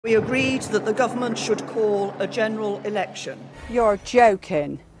We agreed that the government should call a general election. You're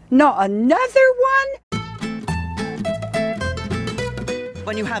joking. Not another one?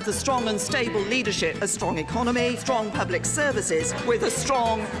 When you have the strong and stable leadership, a strong economy, strong public services, with a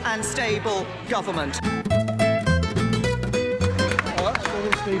strong and stable government. Strong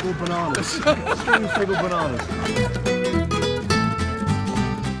and stable bananas. Strong and stable bananas.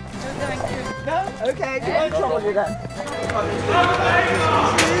 No? OK, no trouble with that.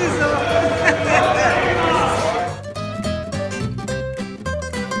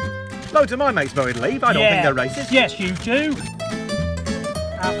 Loads of my mates voted Leave. I don't think they're racist. Yes, you do.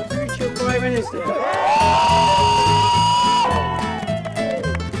 Our future Prime Minister.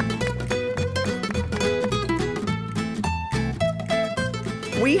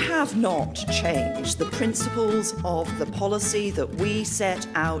 We have not changed the principles of the policy that we set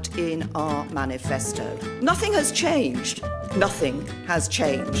out in our manifesto. Nothing has changed. Nothing has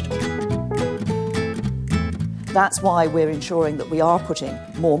changed. That's why we're ensuring that we are putting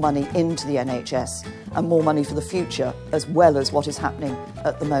more money into the NHS and more money for the future, as well as what is happening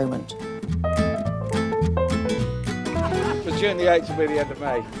at the moment. But June the 8th will be the end of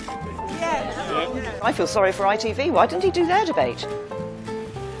May. Yes. Yeah. I feel sorry for ITV. Why didn't he do their debate?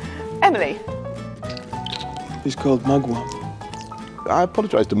 Emily? He's called mugwump. I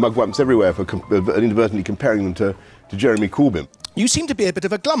apologise to mugwumps everywhere for inadvertently comparing them to Jeremy Corbyn. You seem to be a bit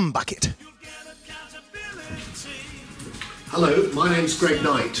of a glumbucket. Hello, my name's Greg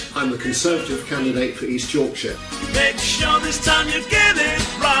Knight. I'm the Conservative candidate for East Yorkshire. Make sure this time you get it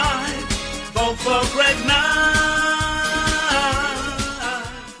right. Vote for Greg Knight.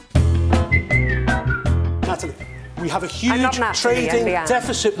 Natalie, we have a huge trading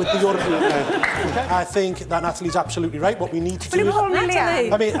deficit with the European Union. I think that Natalie's absolutely right. What we need to do is...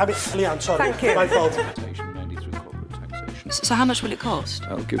 Natalie! I mean, Leanne, sorry. Thank you. My fault. So how much will it cost?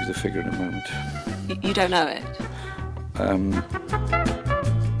 I'll give you the figure in a moment. You don't know it?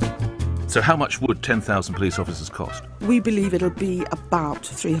 So how much would 10,000 police officers cost? We believe it'll be about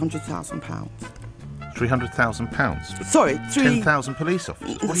 £300,000. £300,000? Sorry, 10,000 police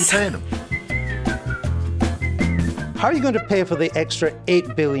officers? What are you paying them? How are you going to pay for the extra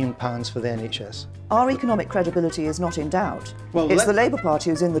 £8 billion for the NHS? Our economic credibility is not in doubt. Well, it's the Labour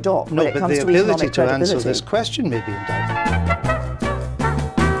Party who's in the dock when it comes to the economic ability to credibility. answer this question may be in doubt.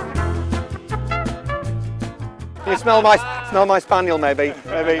 You smell my spaniel, maybe.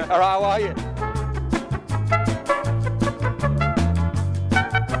 All right, how are you?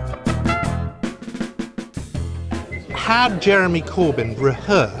 Had Jeremy Corbyn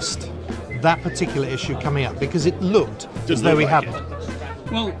rehearsed that particular issue coming up? Because it looked as though he hadn't.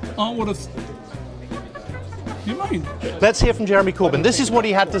 Well, I would have... You mean? Let's hear from Jeremy Corbyn. This is what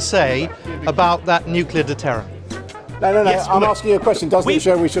he had to say about that nuclear deterrent. No, yes, I'm asking you a question. Doesn't it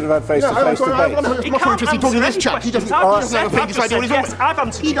show we should have had face-to-face debate? I'm much more interested in talking to this chap. He doesn't have a thing to say. I've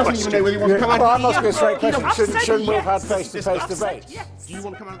answered He doesn't even know whether he wants to come out. I'm asking a straight question. Shouldn't we have had face-to-face debate? Do you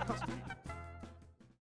want to come out of custody?